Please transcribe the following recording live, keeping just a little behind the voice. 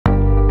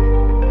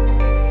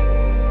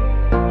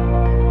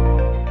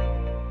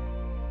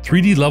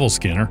3D level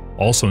scanner,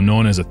 also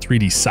known as a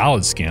 3D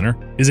solid scanner,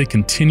 is a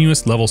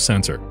continuous level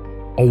sensor,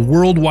 a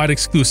worldwide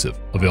exclusive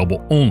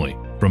available only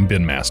from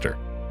BinMaster.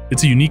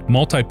 It's a unique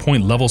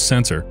multi-point level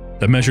sensor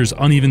that measures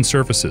uneven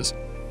surfaces,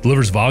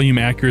 delivers volume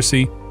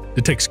accuracy,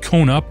 detects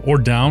cone up or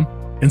down,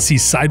 and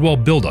sees sidewall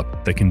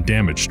buildup that can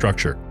damage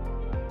structure.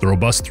 The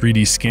robust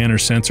 3D scanner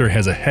sensor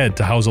has a head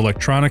to house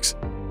electronics,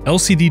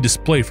 LCD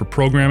display for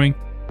programming,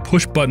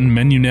 push-button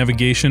menu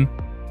navigation,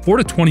 4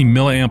 to 20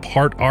 mA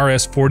HART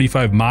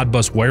RS-45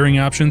 Modbus wiring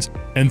options,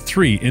 and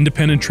 3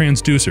 independent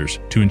transducers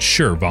to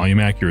ensure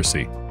volume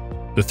accuracy.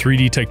 The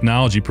 3D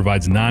technology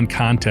provides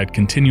non-contact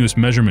continuous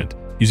measurement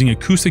using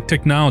acoustic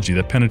technology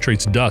that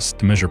penetrates dust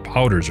to measure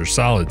powders or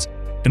solids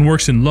and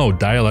works in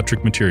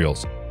low-dielectric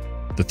materials.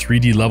 The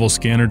 3D level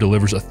scanner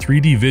delivers a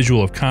 3D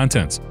visual of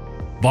contents,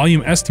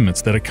 volume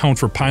estimates that account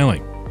for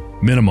piling,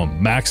 minimum,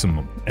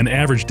 maximum, and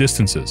average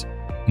distances,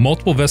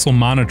 multiple vessel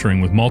monitoring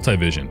with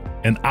MultiVision,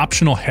 and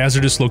optional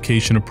hazardous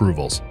location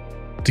approvals.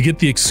 To get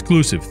the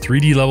exclusive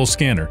 3D level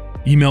scanner,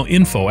 email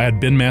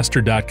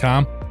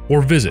info@binmaster.com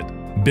or visit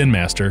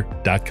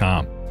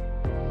binmaster.com.